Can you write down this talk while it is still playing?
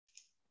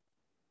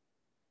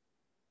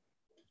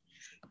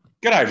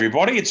G'day,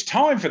 everybody. It's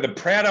time for the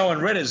Proudo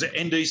and Redders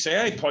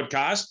NDCA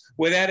podcast.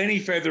 Without any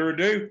further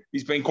ado,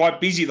 he's been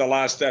quite busy the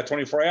last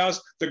 24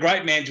 hours. The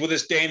great man's with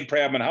us, Dan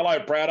Proudman. Hello,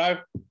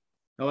 Proudo.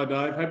 Hello,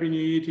 Dave. Happy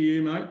New Year to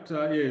you, mate.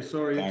 Sorry,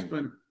 Thanks.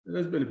 it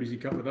has been a busy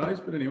couple of days,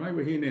 but anyway,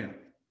 we're here now.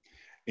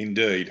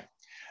 Indeed.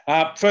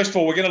 First of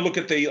all, we're going to look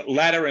at the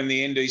ladder and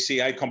the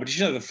NDCA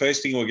competition. That's the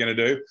first thing we're going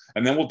to do,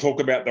 and then we'll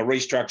talk about the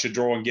restructured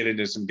draw and get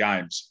into some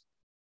games.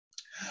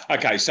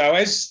 Okay, so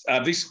as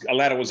this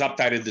ladder was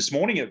updated this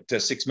morning at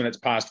 6 minutes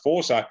past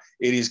 4, so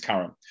it is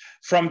current.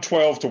 From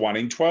 12 to 1.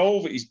 In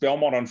 12 is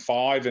Belmont on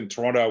 5 and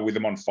Toronto with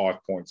them on 5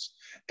 points.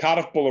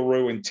 Cardiff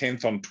Bullaroo in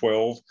 10th on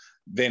 12.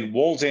 Then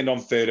Wallsend on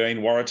 13,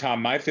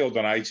 Waratah Mayfield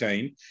on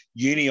 18,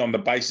 Uni on the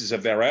basis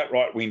of their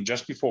outright win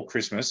just before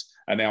Christmas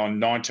are now on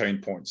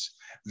 19 points.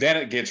 Then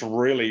it gets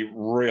really,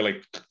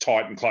 really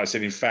tight and close.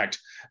 And in fact,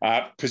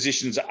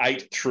 positions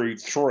 8 through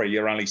 3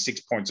 are only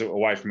 6 points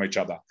away from each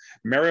other.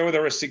 Merewether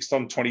are 6th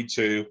on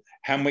 22,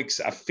 Hamwicks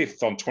are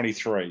 5th on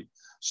 23,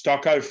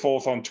 Stocko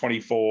 4th on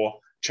 24,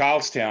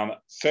 Charlestown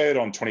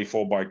 3rd on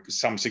 24 by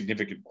some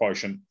significant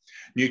quotient.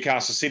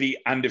 Newcastle City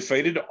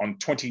undefeated on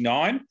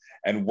 29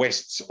 and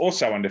West's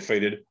also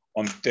undefeated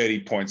on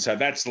 30 points. So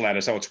that's the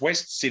ladder. So it's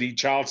West, City,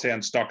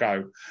 Charlestown,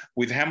 Stocko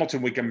with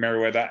Hamilton, Wickham,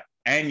 Merewether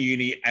and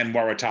Uni and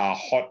Waratah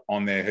hot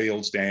on their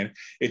heels, Dan.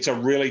 It's a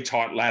really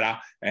tight ladder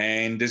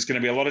and there's going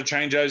to be a lot of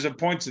changeovers of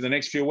points in the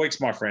next few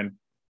weeks, my friend.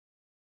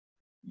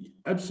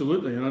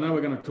 Absolutely. And I know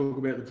we're going to talk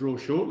about the draw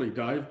shortly,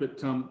 Dave,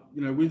 but,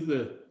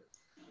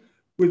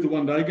 with the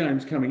one-day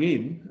games coming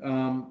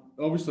in,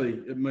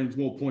 obviously it means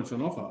more points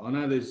on offer. I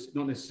know there's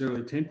not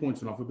necessarily 10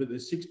 points on offer, but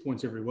there's 6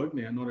 points every week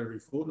now, not every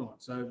fortnight.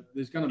 So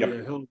there's going to be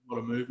a hell of a lot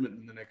of movement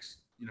in the next,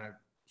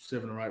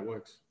 7 or 8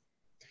 weeks.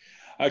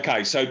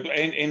 Okay, so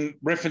in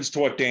reference to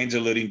what Dan's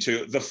alluding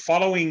to, the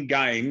following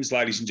games,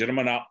 ladies and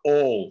gentlemen, are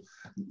all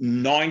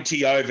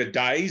 90 over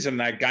days, and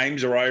their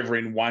games are over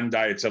in one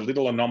day. It's a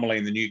little anomaly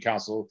in the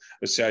Newcastle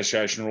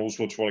Association rules,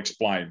 which we'll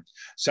explain.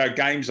 So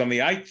games on the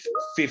 8th,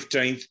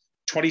 15th,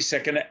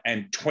 22nd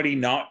and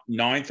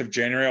 29th of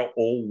January are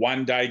all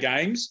one-day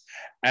games,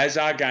 as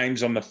are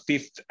games on the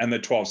 5th and the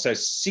 12th. So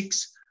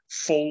 6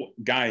 full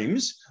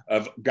games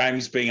of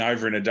games being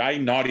over in a day,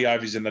 90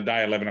 overs in the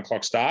day, 11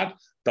 o'clock start.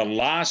 The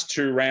last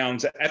 2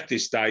 rounds at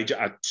this stage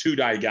are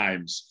 2-day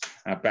games,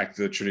 back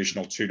to the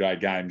traditional 2-day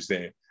games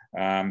there.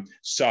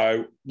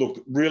 So,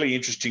 look, really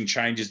interesting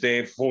changes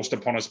there forced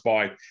upon us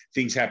by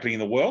things happening in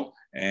the world.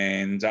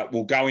 And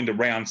we'll go into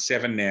round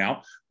 7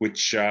 now,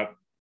 which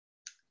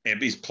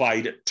is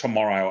played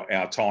tomorrow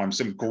our time.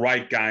 Some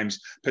great games,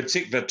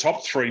 particularly the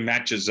top 3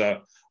 matches are,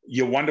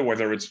 you wonder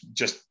whether it's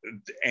just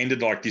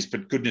ended like this,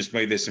 but goodness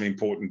me, there's some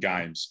important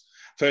games.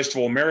 First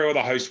of all,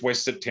 Merewether hosts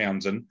West at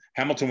Townsend.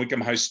 Hamilton Wickham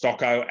hosts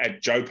Stocko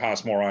at Joe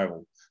Passmore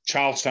Oval.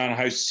 Charlestown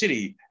hosts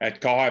City at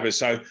Kaiba.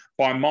 So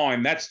by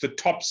mine, that's the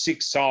top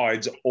 6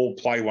 sides all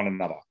play one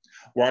another.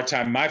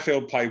 Waratah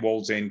Mayfield play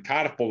Wallsend,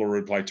 Cardiff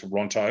Bullaroo play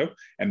Toronto,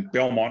 and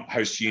Belmont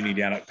hosts Uni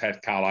down at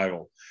Pat Carl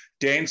Oval.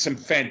 Dan, some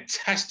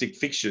fantastic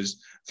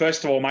fixtures.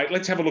 First of all, mate,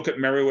 let's have a look at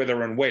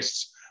Merewether and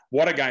West.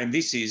 What a game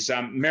this is.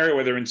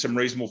 Merewether in some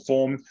reasonable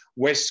form.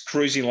 West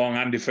cruising along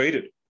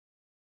undefeated.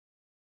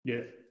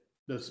 Yeah,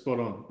 that's spot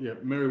on. Yeah,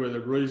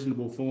 Merewether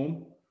reasonable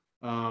form.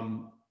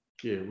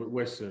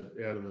 West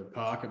are out of the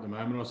park at the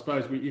moment. I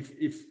suppose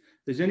if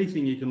there's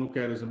anything you can look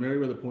at as a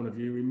Merewether point of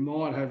view, we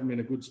might have them in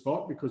a good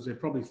spot because they're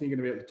probably thinking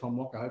about the Tom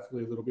Locker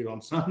hopefully a little bit on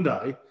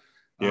Sunday.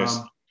 Yes.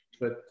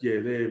 But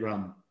yeah,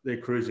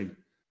 they're cruising.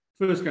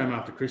 First game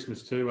after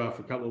Christmas too,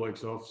 after a couple of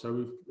weeks off.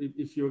 So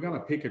if you were going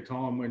to pick a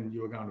time when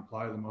you were going to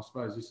play them, I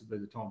suppose this would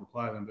be the time to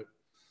play them. But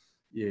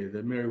yeah,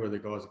 the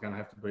Merewether guys are going to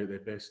have to be at their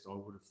best, I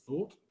would have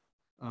thought.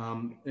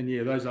 And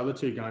yeah, those other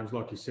 2 games,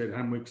 like you said,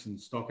 Hamwicks and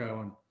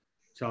Stocko and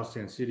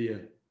Charlestown City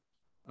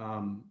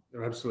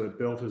are absolute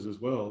belters as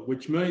well,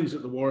 which means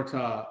that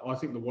I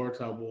think the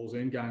Waratah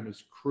Wallsend game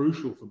is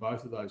crucial for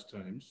both of those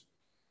teams,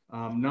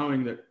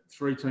 knowing that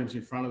 3 teams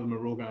in front of them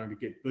are all going to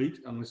get beat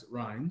unless it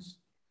rains.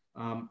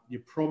 You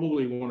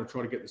probably want to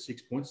try to get the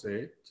 6 points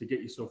there to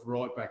get yourself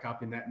right back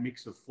up in that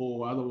mix of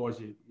 4. Otherwise,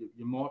 you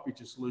might be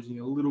just losing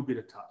a little bit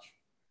of touch.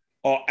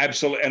 Oh,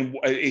 absolutely. And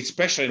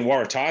especially in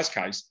Waratah's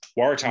case,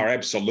 Waratah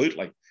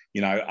absolutely,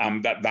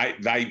 that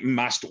they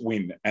must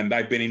win. And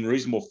they've been in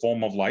reasonable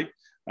form of late.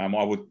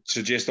 I would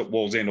suggest that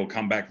Wallsend will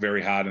come back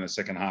very hard in the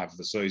second half of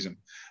the season.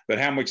 But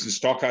Hamwicks and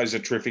Stocko is a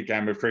terrific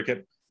game of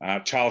cricket.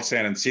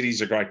 Charlestown and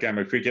City's a great game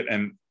of cricket.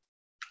 And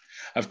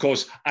of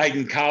course,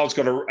 Aidan Cahill's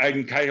got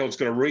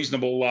a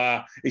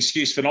reasonable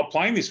excuse for not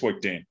playing this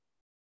week, Dan.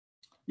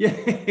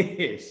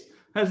 Yes,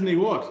 hasn't he?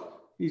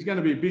 What? He's going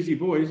to be a busy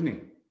boy, isn't he?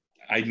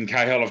 Aidan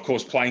Cahill, of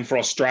course, playing for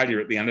Australia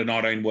at the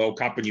Under-19 World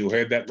Cup, and you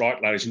heard that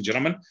right, ladies and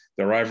gentlemen.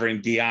 They're over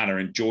in Guyana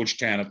in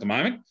Georgetown at the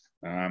moment.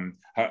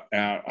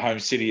 Our home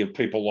city of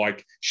people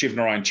like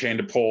Shivnarine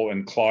Chandapur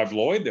and Clive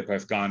Lloyd. They're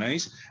both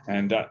Guyanese,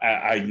 and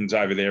Aidan's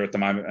over there at the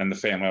moment, and the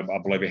family, I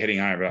believe, are heading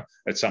over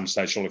at some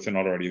stage, if they're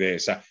not already there.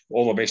 So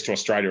all the best to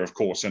Australia, of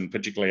course, and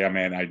particularly our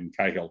man Aidan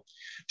Cahill.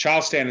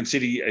 Charlestown and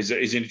City is an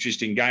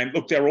interesting game.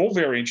 Look, they're all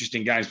very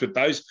interesting games, but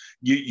those,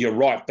 you're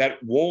right,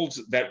 that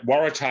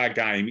Waratah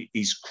game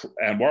is,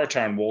 and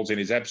Waratah and Wallsend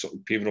is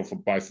absolutely pivotal for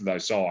both of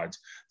those sides.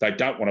 They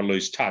don't want to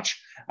lose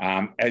touch.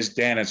 As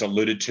Dan has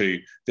alluded to,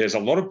 there's a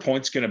lot of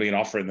points going to be an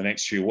offer in the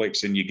next few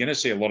weeks, and you're going to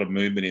see a lot of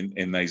movement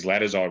in these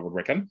ladders, I would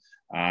reckon.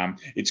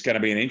 It's going to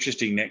be an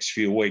interesting next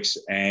few weeks.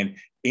 And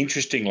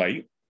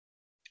interestingly,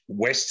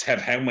 Wests have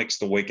Hamwicks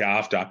the week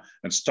after,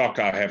 and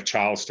Stocko have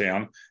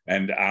Charlestown,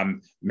 and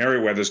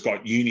Merewether's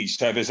got Uni.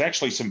 So there's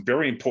actually some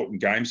very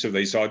important games for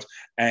these sides.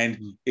 And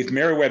if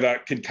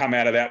Merewether can come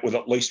out of that with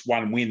at least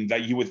one win,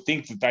 that you would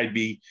think that they'd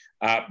be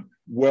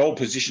well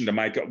positioned to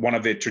make one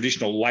of their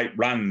traditional late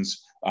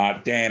runs,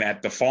 Dan,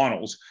 at the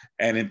finals.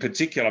 And in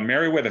particular,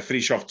 Merewether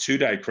finish off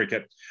two-day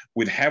cricket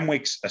with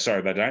Hamwicks.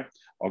 Sorry, they don't.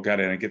 I'll go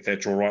down and get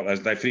that draw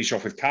right. They finish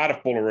off with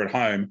Cardiff Buller at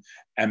home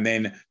and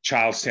then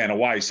Charlestown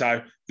away.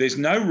 So there's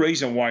no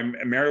reason why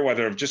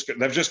Merewether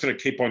they've just got to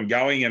keep on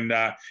going. And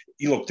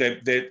look,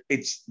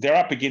 they're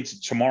up against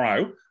it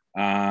tomorrow.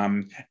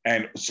 And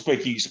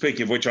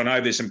speaking of which, I know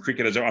there's some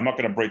cricketers. I'm not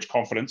going to breach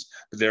confidence,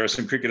 but there are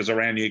some cricketers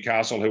around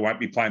Newcastle who won't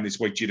be playing this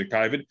week due to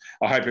COVID.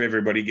 I hope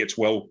everybody gets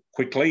well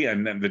quickly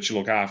and that you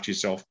look after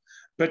yourself.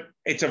 But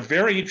it's a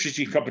very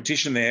interesting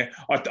competition there.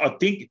 I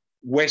think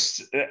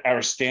West are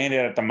a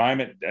standout at the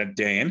moment,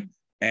 Dan,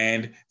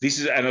 and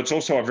it's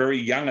also a very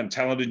young and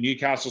talented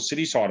Newcastle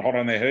City side, hot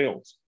on their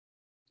heels.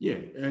 Yeah,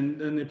 and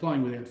they're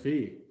playing without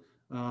fear.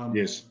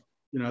 Yes.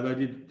 You know, they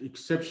did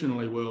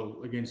exceptionally well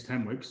against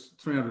Hamwicks.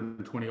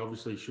 320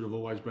 obviously should have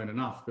always been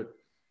enough, but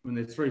when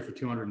they're 3 for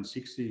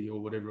 260 or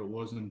whatever it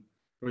was, and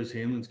Reece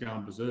Hanlon's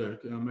going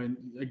berserk, I mean,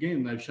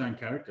 again, they've shown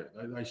character.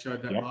 They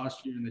showed that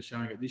last year, and they're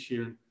showing it this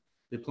year, and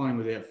they're playing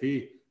without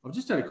fear. I've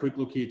just had a quick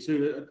look here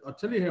too. I'll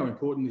tell you how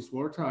important this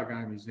Waratah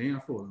game is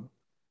now for them.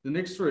 The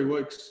next 3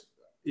 weeks,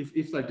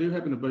 if they do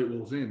happen to beat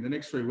Wallsend, the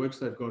next 3 weeks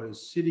they've got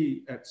is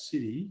City at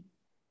City,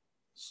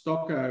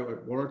 Stocko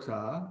at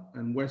Waratah,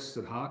 and West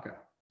at Harker.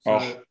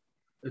 So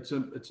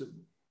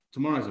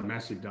tomorrow's a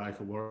massive day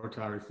for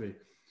Waratah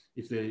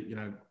if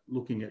they're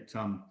looking at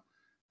trying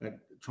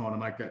to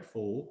make that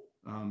fall.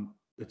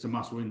 It's a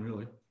must win,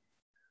 really.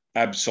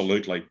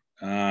 Absolutely.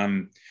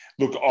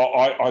 Look,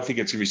 I think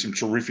it's going to be some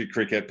terrific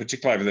cricket,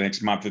 particularly over the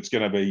next month. It's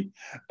going to be,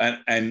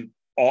 and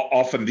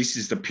often this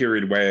is the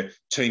period where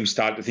teams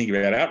start to think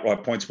about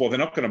outright points. Well, they're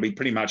not going to be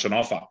pretty much on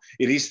offer.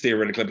 It is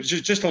theoretically, but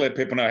just to let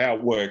people know how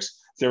it works,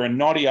 there are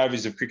 90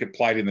 overs of cricket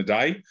played in the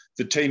day.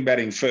 The team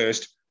batting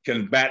first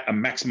can bat a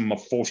maximum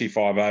of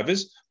 45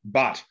 overs,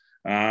 but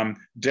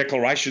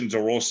declarations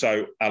are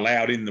also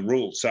allowed in the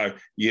rules. So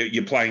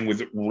you're playing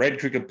with red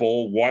cricket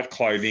ball, white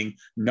clothing,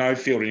 no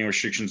fielding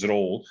restrictions at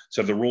all.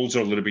 So the rules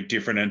are a little bit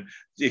different. And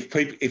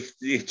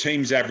if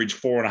teams average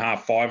 4.5,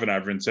 5 and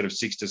over instead of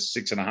 6 to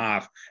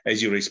 6.5,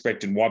 as you would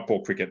expect in white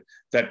ball cricket,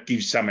 that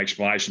gives some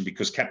explanation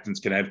because captains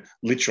can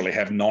literally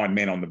have 9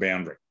 men on the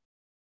boundary.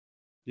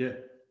 Yeah,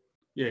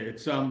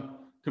 it's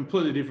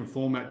completely different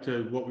format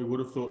to what we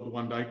would have thought the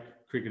one-day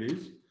cricket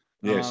is.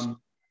 Yes.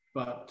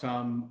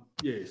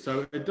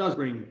 So it does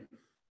bring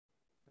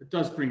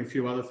a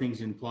few other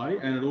things in play,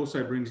 and it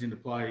also brings into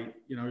play,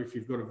 if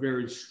you've got a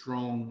very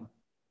strong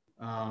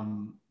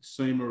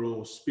seamer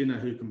or spinner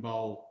who can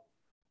bowl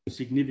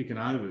significant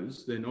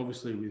overs, then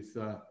obviously with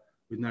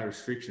no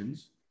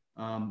restrictions,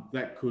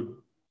 that could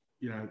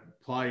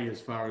play as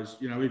far as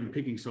even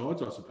picking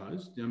sides, I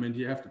suppose. I mean, do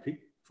you have to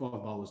pick 5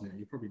 bowlers now?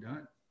 You probably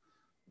don't.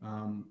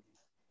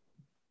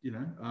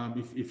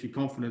 If you're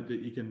confident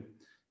that you can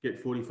get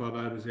 45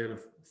 overs out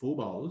of 4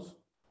 bowlers,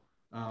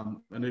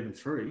 and even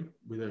 3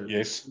 with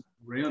a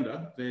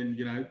rounder, then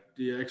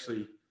do you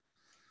actually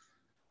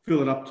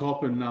fill it up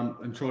top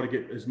and try to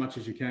get as much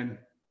as you can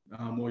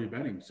while you're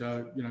batting?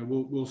 So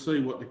we'll see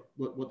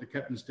what the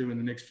captains do in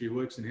the next few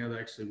weeks and how they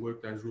actually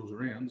work those rules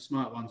around. The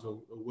smart ones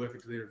will work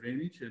it to their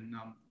advantage, and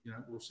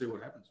we'll see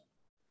what happens.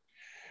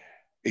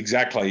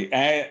 Exactly.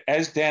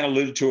 As Dan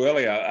alluded to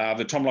earlier,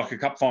 the Tom Lockyer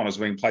Cup final is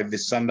being played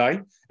this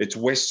Sunday. It's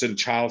Western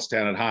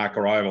Charlestown at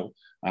Harker Oval.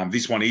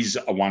 This one is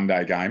a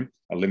one-day game,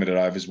 a limited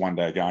overs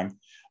one-day game.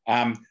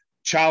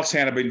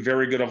 Charlestown have been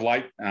very good of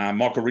late.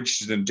 Michael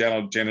Richardson and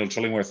General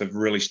Chillingworth have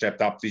really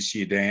stepped up this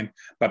year, Dan,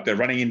 but they're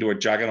running into a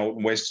juggernaut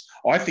in West.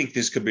 I think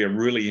this could be a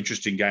really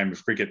interesting game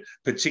of cricket,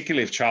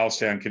 particularly if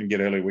Charlestown can get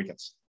early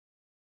wickets.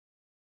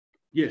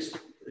 Yes,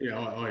 yeah,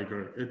 I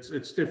agree.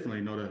 It's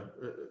definitely not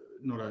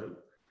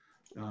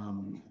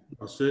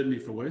a certainty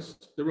for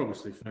West. They're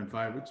obviously firm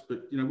favourites,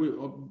 but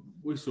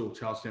we saw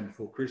Charlestown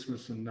before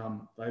Christmas, and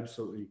they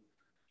absolutely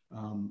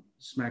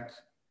smacked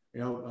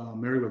our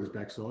Merewether's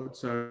backside.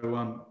 So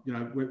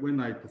when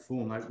they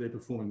perform, they're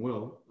performing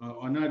well.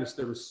 I noticed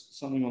there was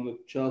something on the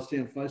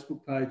Charlestown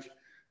Facebook page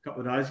a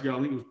couple of days ago.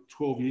 I think it was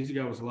 12 years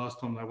ago was the last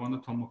time they won the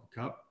Tom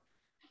Lockyer Cup,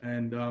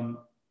 and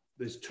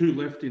there's 2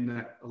 left in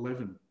that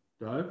 11,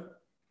 Dave.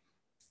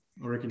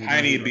 I reckon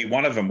Payne would be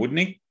one of them, wouldn't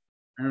he?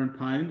 Aaron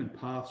Payne and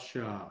Parth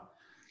Shah.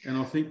 And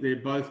I think they're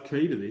both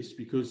key to this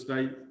because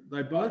they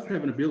both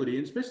have an ability,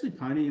 and especially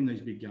Payne in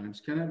these big games,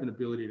 can have an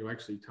ability to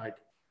actually take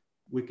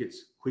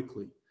wickets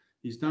quickly.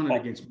 He's done it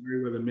against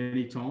Merewether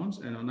many times,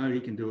 and I know he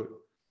can do it.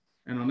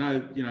 And I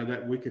know,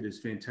 that wicket is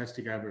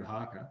fantastic over at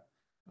Harker.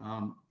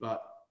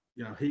 But,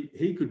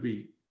 he could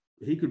be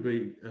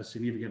a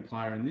significant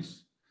player in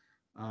this.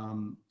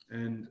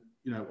 And,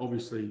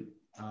 obviously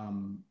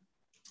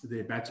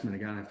their batsmen are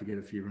going to have to get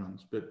a few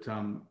runs. But,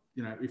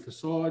 if a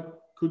side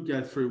could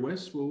go through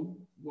West, well,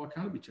 why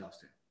can't it be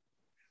Charlestown?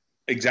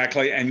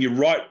 Exactly. And you're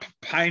right.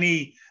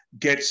 Payne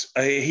gets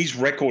his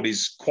record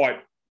is quite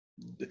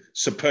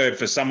superb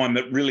for someone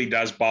that really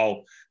does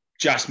bowl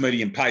just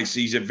medium pace.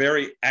 He's a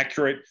very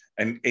accurate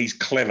and he's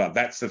clever.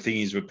 That's the thing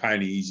is with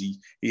Payne. He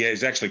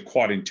is actually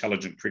quite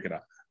intelligent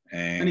cricketer.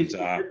 And he's a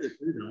competitor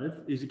too, Dave.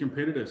 He's a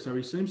competitor. So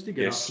he seems to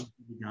get up to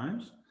the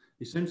games.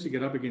 He seems to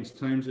get up against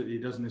teams that he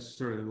doesn't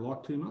necessarily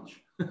like too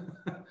much.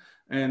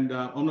 And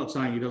I'm not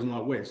saying he doesn't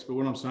like West, but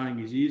what I'm saying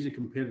is he is a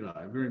competitor,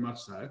 very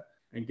much so,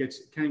 and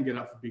can get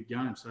up for big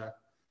games. So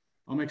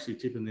I'm actually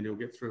tipping that he'll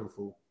get 3 or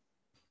 4.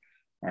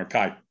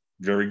 Okay,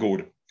 very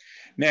good.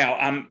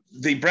 Now,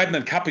 the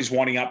Bradman Cup is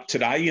winding up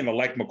today in the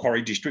Lake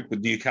Macquarie district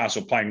with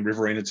Newcastle playing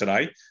Riverina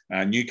today.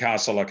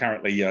 Newcastle are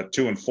currently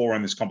 2-4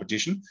 in this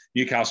competition.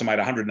 Newcastle made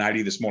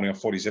 180 this morning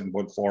off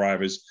 47.4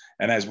 overs.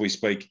 And as we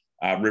speak,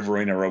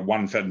 Riverina are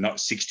 1 for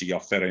 60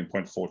 off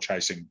 13.4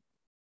 chasing.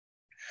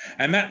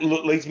 And that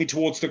leads me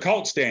towards the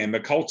Colts, Dan. The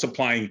Colts are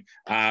playing,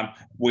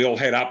 we all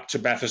head up to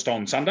Bathurst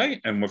on Sunday,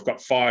 and we've got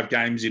 5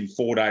 games in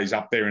 4 days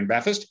up there in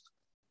Bathurst.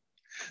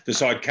 The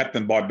side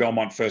captained by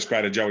Belmont first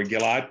grader Joey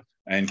Gillard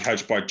and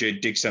coached by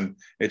Jed Dixon.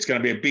 It's going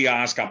to be a big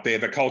ask up there.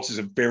 The Colts is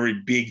a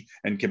very big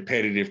and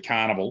competitive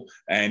carnival.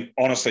 And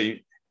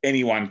honestly,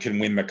 anyone can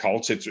win the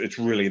Colts. It's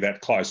really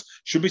that close.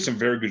 Should be some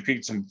very good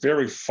cricket, some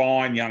very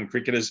fine young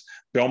cricketers.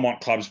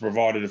 Belmont clubs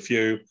provided a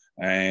few.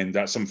 And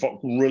some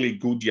really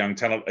good young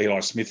talent. Eli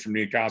Smith from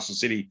Newcastle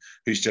City,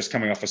 who's just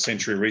coming off a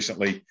century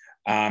recently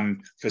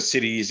for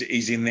City,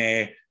 is in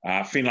there.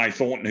 Finlay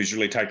Thornton, who's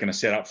really taken a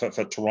set up for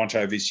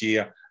Toronto this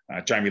year.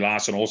 Jamie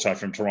Larson, also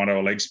from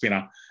Toronto, a leg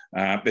spinner.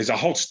 There's a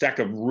whole stack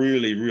of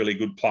really, really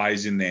good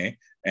players in there.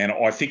 And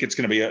I think it's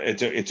going to be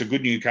it's a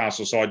good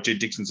Newcastle side. Jed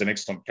Dixon's an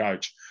excellent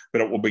coach,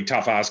 but it will be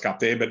tough ask up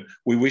there. But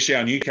we wish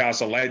our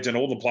Newcastle lads and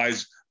all the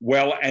players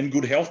well and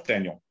good health,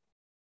 Daniel.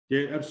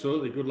 Yeah,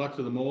 absolutely. Good luck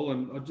to them all.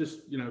 And I just,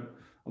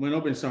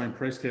 I've been so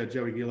impressed how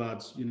Joey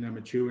Gillard's,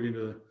 matured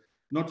into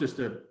not just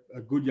a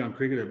good young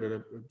cricketer,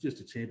 but just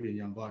a champion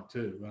young bloke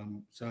too.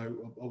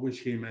 So I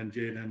wish him and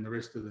Jed and the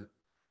rest of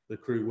the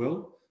crew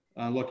well.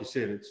 Like you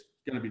said, it's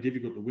going to be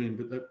difficult to win,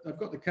 but they've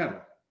got the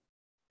cattle.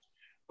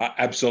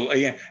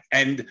 Absolutely. Yeah.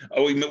 And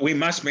we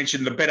must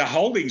mention the Better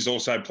Holdings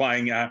also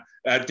playing,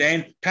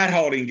 Dan, Pat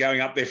Holding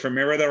going up there from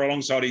Merewether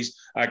alongside his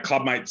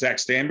clubmate Zach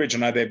Stanbridge. I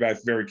know they're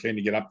both very keen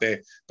to get up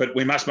there, but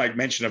we must make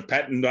mention of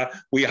Pat, and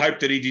we hope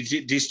that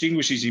he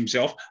distinguishes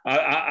himself,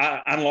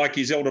 unlike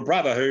his elder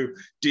brother, who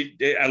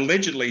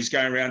allegedly is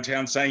going around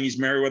town saying he's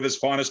Merewether's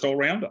finest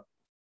all-rounder.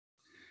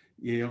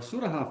 Yeah, I've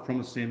sort of half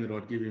promised Sam that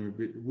I'd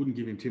wouldn't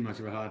give him too much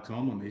of a hard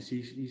time on this.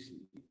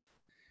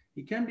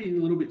 He can be a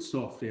little bit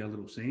soft, our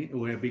little Sam,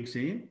 or our big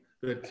Sam.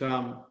 But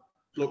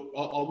look,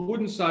 I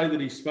wouldn't say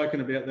that he's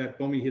spoken about that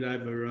bomb he hit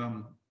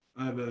over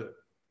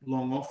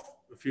long off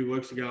a few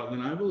weeks ago at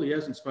Lynn Oval. He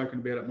hasn't spoken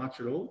about it much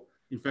at all.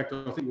 In fact,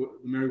 I think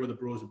the Merewether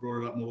Brewers have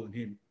brought it up more than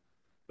him.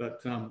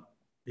 But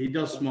he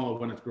does smile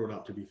when it's brought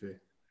up, to be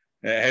fair.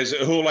 Has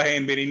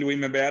Houlihan been into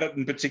him about it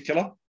in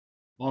particular?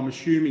 I'm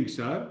assuming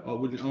so. I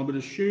would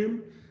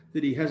assume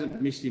that he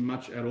hasn't missed him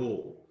much at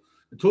all.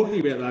 Talking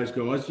about those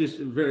guys, just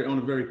on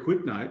a very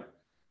quick note,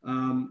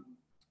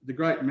 the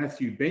great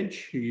Matthew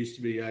Bench, who used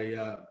to be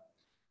a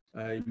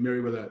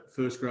Merewether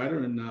first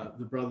grader and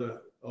the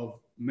brother of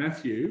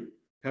Matthew,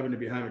 happened to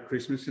be home at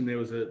Christmas, and there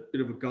was a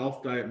bit of a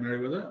golf day at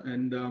Merewether,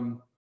 and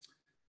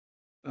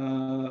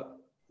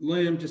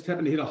Liam just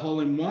happened to hit a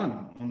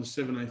hole-in-one on the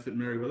 17th at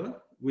Merewether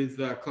with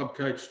club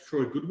coach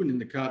Troy Goodwin in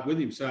the cart with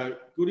him. So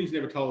Goody's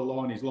never told a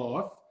lie in his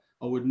life.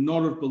 I would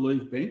not have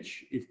believed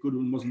Bench if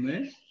Goodwin wasn't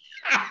there.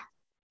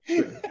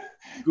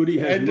 Goody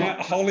has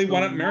not wholly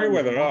won at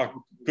Merewether.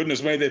 Oh,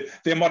 goodness me.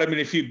 There might have been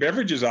a few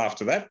beverages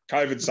after that.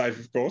 COVID safe,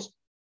 of course.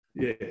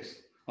 Yes.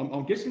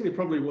 I'm guessing there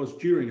probably was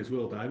during as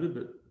well, David,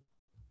 but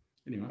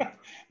anyway.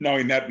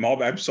 Knowing that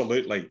mob,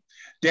 absolutely.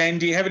 Dan,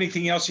 do you have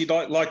anything else you'd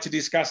like to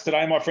discuss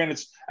today, my friend?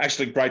 It's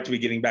actually great to be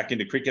getting back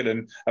into cricket.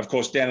 And, of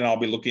course, Dan and I will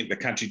be looking at the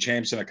country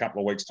champs in a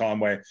couple of weeks' time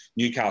where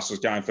Newcastle's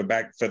going for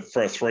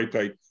a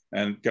three-peat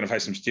and going to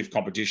face some stiff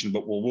competition,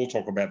 but we'll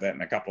talk about that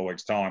in a couple of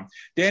weeks' time.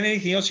 Dan,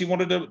 anything else you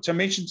wanted to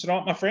mention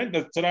tonight, my friend?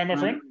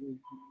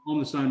 I'm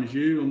the same as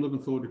you. I'm looking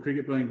forward to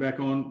cricket being back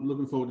on.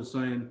 Looking forward to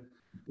seeing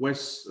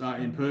West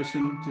in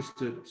person, just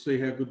to see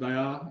how good they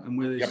are and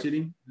where they're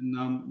sitting.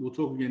 And we'll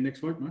talk again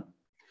next week, mate.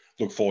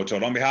 Look forward to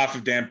it. On behalf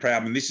of Dan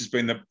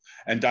Proudman,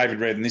 and David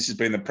Redden, this has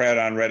been the Proud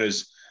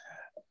Unreaders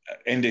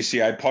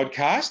NDCA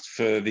podcast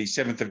for the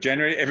 7th of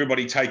January.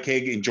 Everybody take care.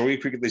 Enjoy your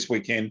cricket this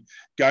weekend.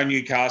 Go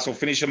Newcastle.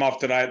 Finish them off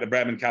today at the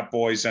Bradman Cup,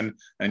 boys, and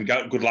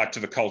go, good luck to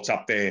the Colts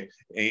up there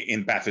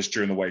in Bathurst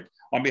during the week.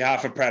 On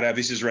behalf of Prado,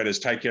 this is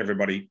Redders. Take care,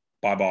 everybody.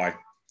 Bye-bye.